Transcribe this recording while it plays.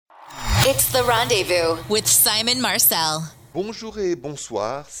It's The Rendezvous with Simon Marcel. Bonjour et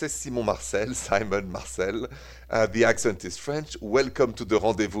bonsoir, c'est Simon Marcel, Simon Marcel. The accent is French. Welcome to The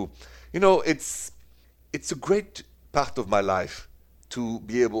Rendezvous. You know, it's a great part of my life to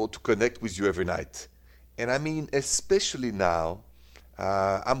be able to connect with you every night. And I mean, especially now,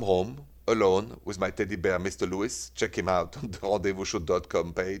 I'm home, alone, with my teddy bear, Mr. Lewis. Check him out on the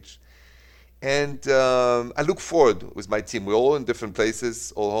rendezvousshow.com page. And I look forward with my team. We're all in different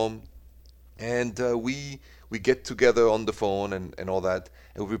places, all home. And we get together on the phone and all that,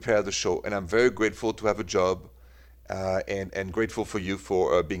 and we prepare the show. And I'm very grateful to have a job and grateful for you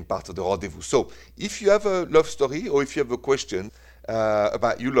for being part of the rendezvous. So if you have a love story or if you have a question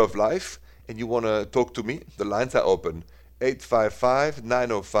about your love life and you want to talk to me, the lines are open.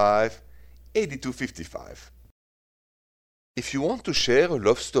 855-905-8255. If you want to share a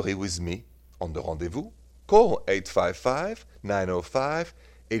love story with me on the rendezvous, call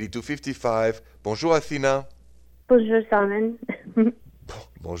 855-905-8255. Bonjour, Athena. Bonjour, Simon.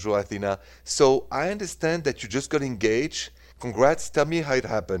 Bonjour, Athena. So I understand that you just got engaged. Congrats. Tell me how it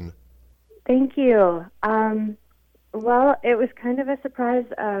happened. Thank you. Well, it was kind of a surprise.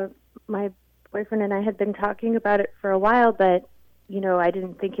 My boyfriend and I had been talking about it for a while, but, you know, I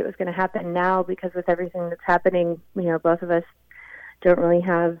didn't think it was going to happen now because with everything that's happening, you know, both of us don't really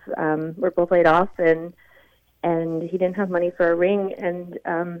have, we're both laid off and he didn't have money for a ring. And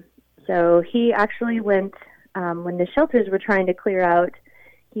so he actually went, when the shelters were trying to clear out,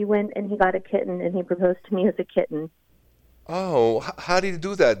 he went and he got a kitten and he proposed to me as a kitten. Oh, how did he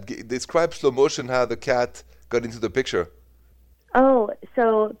do that? Describe slow motion how the cat got into the picture. Oh,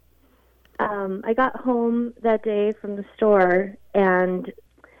 so I got home that day from the store and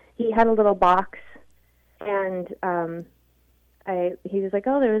he had a little box and he was like,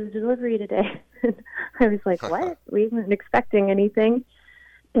 oh, there was a delivery today. I was like, what? We weren't expecting anything.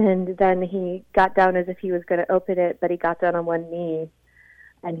 And then he got down as if he was going to open it, but he got down on one knee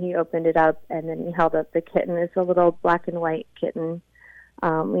and he opened it up and then he held up the kitten. It's a little black and white kitten.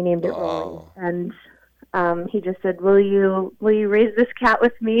 We named it Rolly. And he just said, will you raise this cat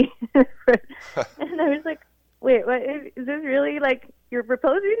with me? And I was like, wait, what, is this really like you're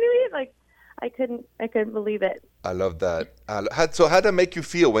proposing to me? Like, I couldn't believe it. I love that. So how did that make you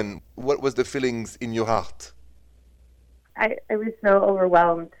feel what was the feelings in your heart? I was so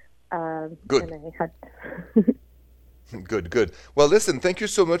overwhelmed. Good. And I had Good. Well, listen, thank you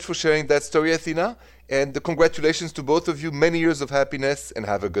so much for sharing that story, Athena. And congratulations to both of you. Many years of happiness and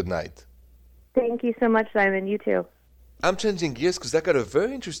have a good night. Thank you so much, Simon. You too. I'm changing gears because I got a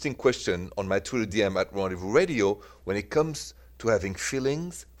very interesting question on my Twitter DM at Rendezvous Radio when it comes to having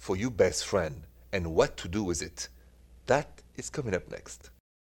feelings for your best friend and what to do with it. That is coming up next.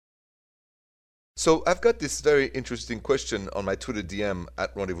 So I've got this very interesting question on my Twitter DM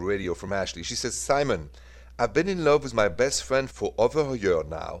at Rendezvous Radio from Ashley. She says, Simon, I've been in love with my best friend for over a year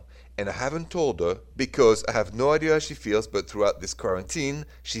now, and I haven't told her because I have no idea how she feels, but throughout this quarantine,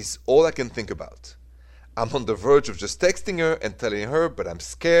 she's all I can think about. I'm on the verge of just texting her and telling her, but I'm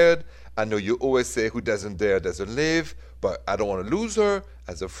scared. I know you always say who doesn't dare doesn't live, but I don't want to lose her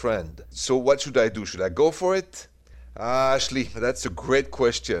as a friend. So what should I do? Should I go for it? Ashley, that's a great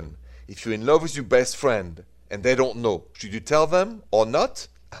question. If you're in love with your best friend and they don't know, should you tell them or not?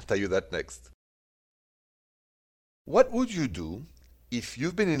 I'll tell you that next. What would you do if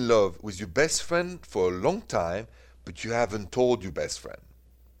you've been in love with your best friend for a long time, but you haven't told your best friend?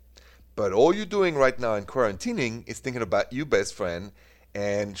 But all you're doing right now in quarantining is thinking about your best friend,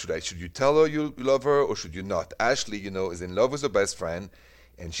 and should you tell her you love her or should you not? Ashley, is in love with her best friend,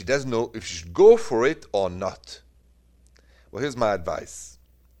 and she doesn't know if she should go for it or not. Well, here's my advice.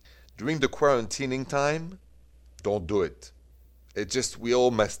 During the quarantining time, don't do it. We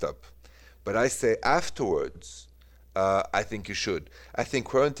all messed up. But I say afterwards, I think you should. I think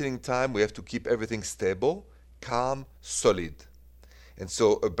quarantining time, we have to keep everything stable, calm, solid. And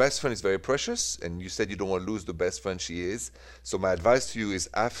so a best friend is very precious, and you said you don't want to lose the best friend she is. So my advice to you is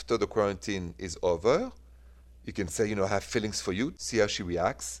after the quarantine is over, you can say, I have feelings for you, see how she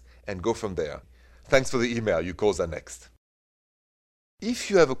reacts, and go from there. Thanks for the email. Your calls are next. If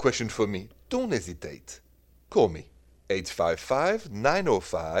you have a question for me, don't hesitate. Call me.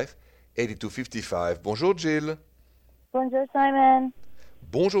 855-905-8255. Bonjour, Jill. Bonjour, Simon.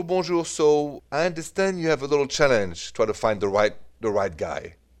 Bonjour. So I understand you have a little challenge. Try to find the right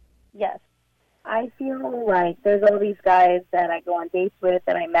guy. Yes. I feel like there's all these guys that I go on dates with,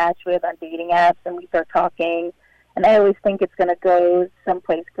 that I match with on dating apps, and we start talking, and I always think it's going to go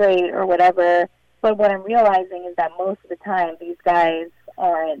someplace great or whatever. But what I'm realizing is that most of the time, these guys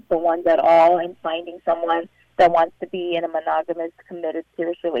aren't the ones at all in finding someone. that wants to be in a monogamous, committed,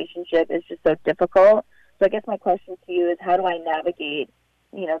 serious relationship is just so difficult. So I guess my question to you is, how do I navigate,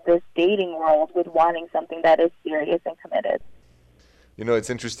 this dating world with wanting something that is serious and committed? It's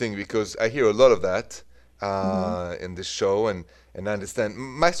interesting because I hear a lot of that in this show, and I understand.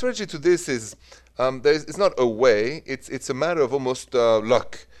 My strategy to this is it's not a way, it's a matter of almost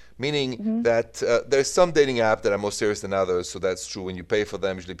luck. Meaning that there's some dating apps that are more serious than others, so that's true. When you pay for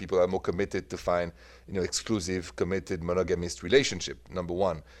them, usually people are more committed to find, exclusive, committed, monogamist relationship, number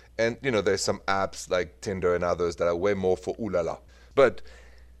one. And, there's some apps like Tinder and others that are way more for ooh la la. But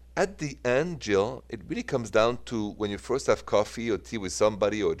at the end, Jill, it really comes down to when you first have coffee or tea with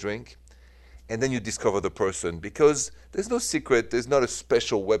somebody or a drink, and then you discover the person, because there's no secret, there's not a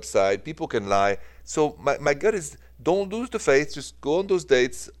special website, people can lie. So my gut is, don't lose the faith, just go on those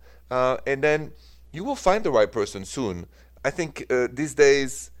dates, and then you will find the right person soon. I think these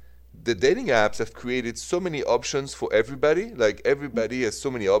days, the dating apps have created so many options for everybody. Like, everybody has so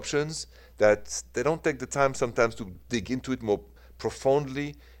many options that they don't take the time sometimes to dig into it more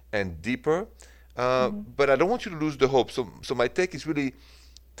profoundly and deeper. But I don't want you to lose the hope. So my take is really,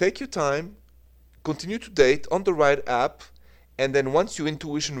 take your time, continue to date on the right app, and then once your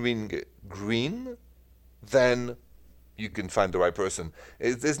intuition ring green, then you can find the right person.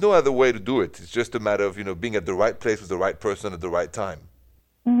 There's no other way to do it. It's just a matter of, being at the right place with the right person at the right time.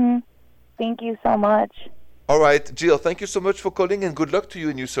 Thank you so much. All right, Jill, thank you so much for calling, and good luck to you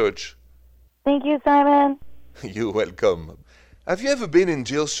in your search. Thank you, Simon. You're welcome. Have you ever been in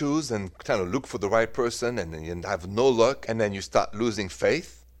Jill's shoes and kind of look for the right person and then you have no luck, and then you start losing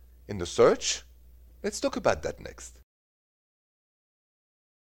faith in the search? Let's talk about that next.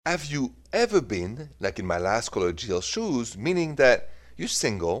 Have you ever been, like in my last caller Jill's shoes, meaning that you're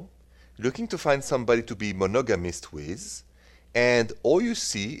single, looking to find somebody to be monogamist with, and all you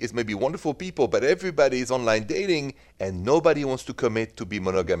see is maybe wonderful people, but everybody is online dating and nobody wants to commit to be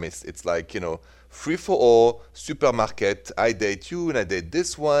monogamist. It's like, free for all, supermarket, I date you and I date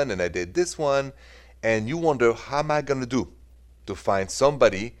this one and I date this one, and you wonder, how am I going to do to find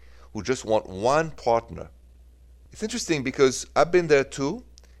somebody who just want one partner? It's interesting because I've been there too,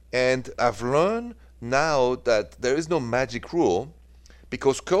 and I've learned now that there is no magic rule,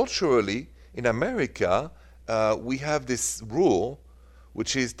 because culturally in America, we have this rule,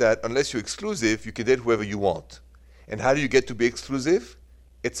 which is that unless you're exclusive, you can date whoever you want. And how do you get to be exclusive?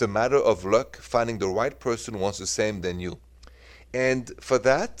 It's a matter of luck, finding the right person who wants the same than you. And for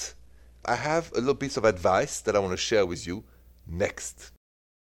that, I have a little piece of advice that I want to share with you next.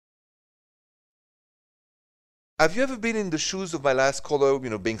 Have you ever been in the shoes of my last caller,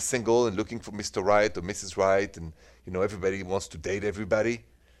 being single and looking for Mr. Right or Mrs. Right, and, everybody wants to date everybody,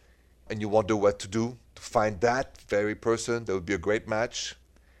 and you wonder what to do to find that very person that would be a great match?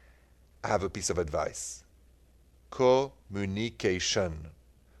 I have a piece of advice. Communication.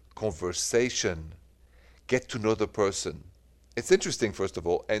 Conversation. Get to know the person. It's interesting, first of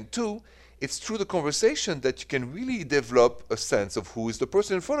all, and two, it's through the conversation that you can really develop a sense of who is the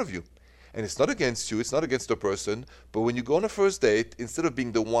person in front of you. And it's not against you, it's not against the person, but when you go on a first date, instead of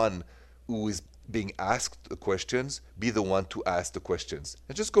being the one who is being asked the questions, be the one to ask the questions.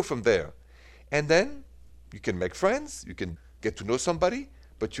 And just go from there. And then you can make friends, you can get to know somebody,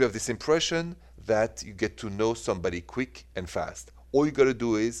 but you have this impression that you get to know somebody quick and fast. All you got to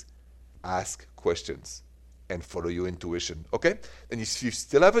do is ask questions and follow your intuition, okay? And if you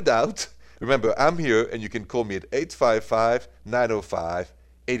still have a doubt, remember, I'm here and you can call me at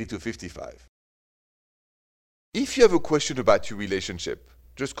 855-905-8255. If you have a question about your relationship,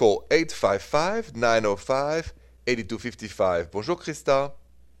 just call 855-905-8255. Bonjour, Krista.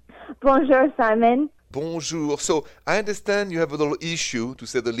 Bonjour, Simon. Bonjour. So I understand you have a little issue, to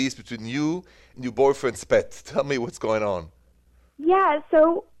say the least, between you and your boyfriend's pet. Tell me what's going on. Yeah,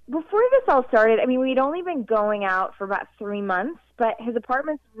 so before this all started, we'd only been going out for about 3 months, but his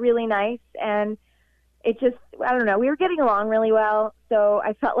apartment's really nice, and it just, I don't know, we were getting along really well, so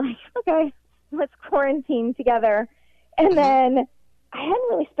I felt like, okay, let's quarantine together. And then I hadn't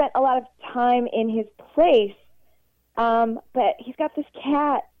really spent a lot of time in his place, but he's got this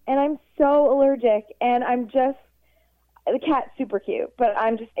cat, and I'm so allergic, and the cat's super cute, but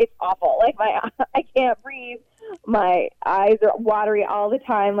it's awful. Like, I can't breathe. My eyes are watery all the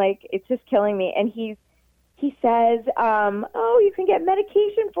time. Like, it's just killing me. And he says, you can get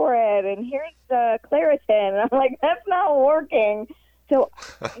medication for it, and here's the Claritin. And I'm like, that's not working. So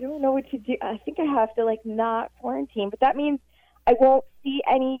I don't know what to do. I think I have to, not quarantine, but that means I won't see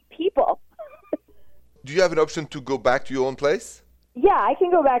any people. Do you have an option to go back to your own place? Yeah, I can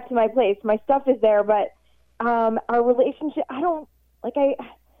go back to my place. My stuff is there, but our relationship,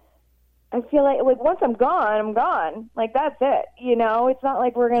 I feel like once I'm gone, I'm gone. Like, that's it. You know, it's not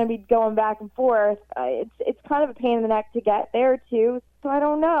like we're going to be going back and forth. It's kind of a pain in the neck to get there, too. So I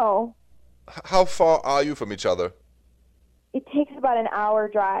don't know. How far are you from each other? It takes about an hour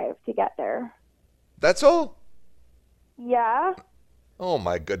drive to get there. That's all? Yeah. Oh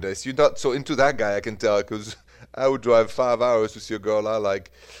my goodness, you're not so into that guy, I can tell, because I would drive 5 hours to see a girl I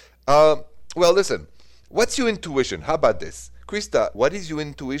like. Well, listen, what's your intuition? How about this? Krista, what is your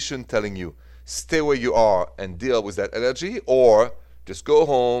intuition telling you? Stay where you are and deal with that allergy, or just go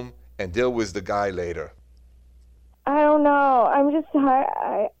home and deal with the guy later? I don't know. I'm just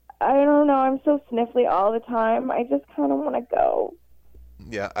I don't know. I'm so sniffly all the time. I just kind of want to go.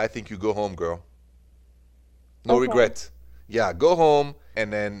 Yeah, I think you go home, girl. No Okay. regret. Yeah, go home,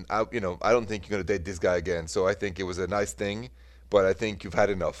 and then I don't think you're gonna date this guy again. So I think it was a nice thing, but I think you've had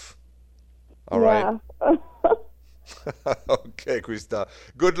enough. All right. Yeah. Okay, Krista.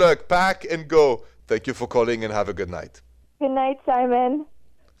 Good luck. Pack and go. Thank you for calling, and have a good night. Good night, Simon.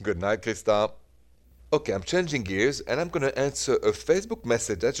 Good night, Krista. Okay, I'm changing gears, and I'm gonna answer a Facebook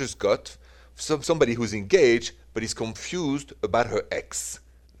message I just got from somebody who's engaged but is confused about her ex.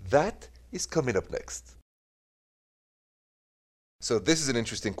 That is coming up next. So this is an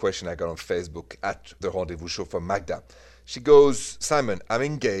interesting question I got on Facebook at the Rendezvous Show from Magda. She goes, Simon, I'm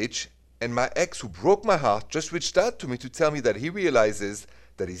engaged, and my ex who broke my heart just reached out to me to tell me that he realizes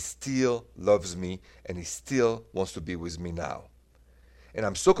that he still loves me and he still wants to be with me now. And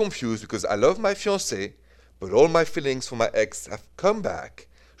I'm so confused because I love my fiancé, but all my feelings for my ex have come back.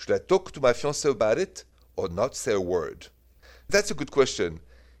 Should I talk to my fiancé about it or not say a word? That's a good question.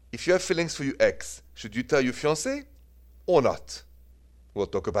 If you have feelings for your ex, should you tell your fiancé or not? We'll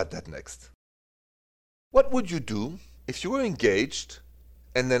talk about that next. What would you do if you were engaged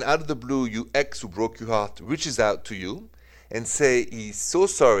and then out of the blue your ex who broke your heart reaches out to you and say he's so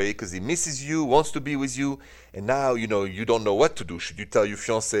sorry because he misses you, wants to be with you, and now you don't know what to do? Should you tell your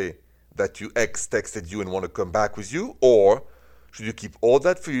fiancé that your ex texted you and want to come back with you, or should you keep all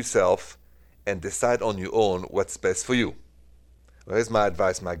that for yourself and decide on your own what's best for you? Well, here's my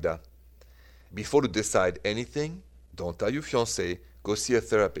advice, Magda. Before you decide anything, don't tell your fiancé, go see a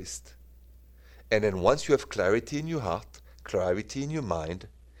therapist. And then once you have clarity in your heart, clarity in your mind,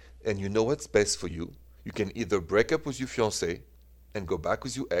 and you know what's best for you, you can either break up with your fiancé and go back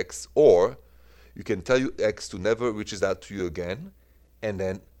with your ex, or you can tell your ex to never reaches out to you again, and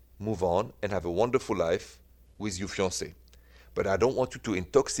then move on and have a wonderful life with your fiancé. But I don't want you to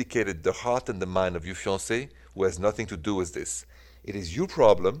intoxicate the heart and the mind of your fiancé, who has nothing to do with this. It is your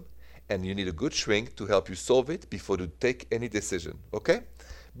problem, and you need a good shrink to help you solve it before you take any decision, okay?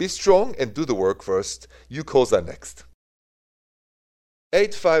 Be strong and do the work first. You calls are next.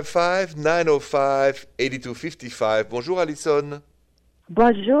 855-905-8255. Bonjour, Alison.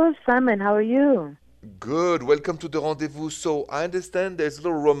 Bonjour, Simon. How are you? Good. Welcome to the Rendezvous. So I understand there's a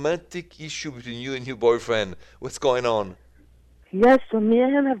little romantic issue between you and your boyfriend. What's going on? Yes, so me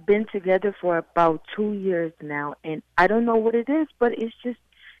and him have been together for about 2 years now, and I don't know what it is, but it's just,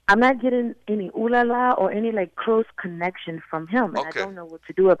 I'm not getting any ooh la la or any close connection from him, and Okay. I don't know what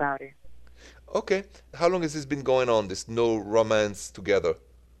to do about it. Okay. How long has this been going on, this no romance together?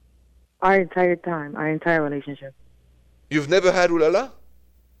 Our entire time, our entire relationship. You've never had ulala?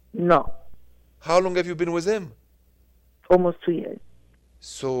 No, How long have you been with him? almost 2 years.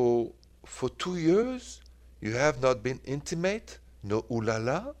 So, for 2 years, you have not been intimate? No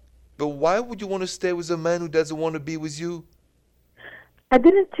ulala? But why would you want to stay with a man who doesn't want to be with you? I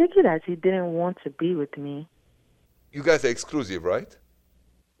didn't take it as he didn't want to be with me. You guys are exclusive, right?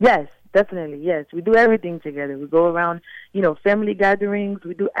 Yes, definitely, yes. We do everything together. We go around, family gatherings.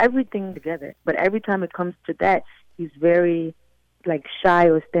 We do everything together. But every time it comes to that, he's very, shy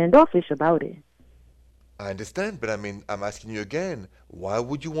or standoffish about it. I understand, but I'm asking you again, why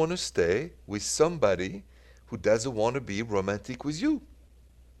would you want to stay with somebody who doesn't want to be romantic with you?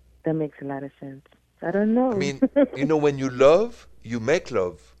 That makes a lot of sense. I don't know. When you love, you make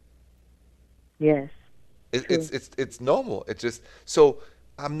love. Yes. It's normal. It's just so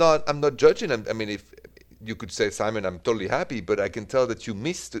I'm not judging. If you could say, Simon, I'm totally happy, but I can tell that you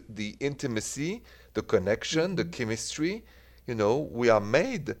missed the intimacy, the connection, the chemistry. We are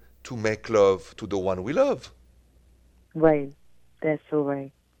made to make love to the one we love. Right. That's so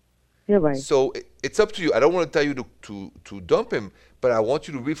right. You're right. So it's up to you. I don't want to tell you to dump him, but I want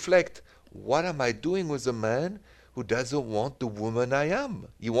you to reflect. What am I doing with a man who doesn't want the woman I am?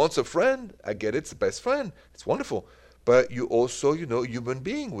 He wants a friend. I get it. It's the best friend. It's wonderful. But you also, a human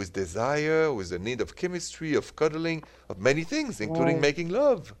being with desire, with a need of chemistry, of cuddling, of many things, including Right. making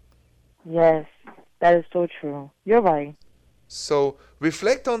love. Yes. That is so true. You're right. So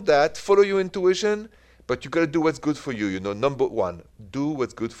reflect on that, follow your intuition, but you got to do what's good for you. Number one, do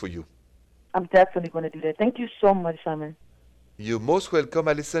what's good for you. I'm definitely going to do that. Thank you so much, Simon. You're most welcome,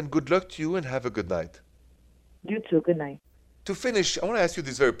 Alison. Good luck to you and have a good night. You too. Good night. To finish, I want to ask you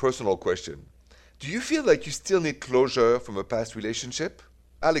this very personal question. Do you feel like you still need closure from a past relationship?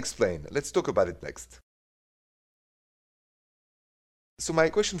 I'll explain. Let's talk about it next. So my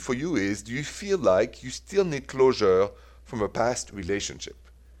question for you is, do you feel like you still need closure from a past relationship?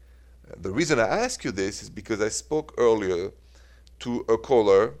 The reason I ask you this is because I spoke earlier to a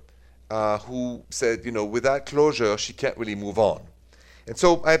caller who said, without closure, she can't really move on. And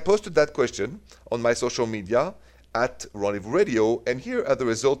so I posted that question on my social media at Rendezvous Radio, and here are the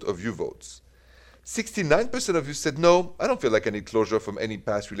results of your votes. 69% of you said, no, I don't feel like I need closure from any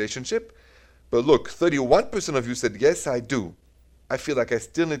past relationship. But look, 31% of you said, yes, I do. I feel like I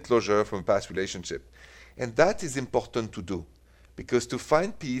still need closure from a past relationship. And that is important to do. Because to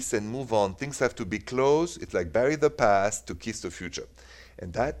find peace and move on, things have to be closed. It's like bury the past to kiss the future.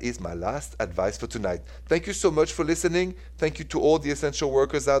 And that is my last advice for tonight. Thank you so much for listening. Thank you to all the essential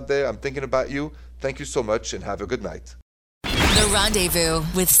workers out there. I'm thinking about you. Thank you so much and have a good night. The Rendezvous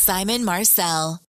with Simon Marcel.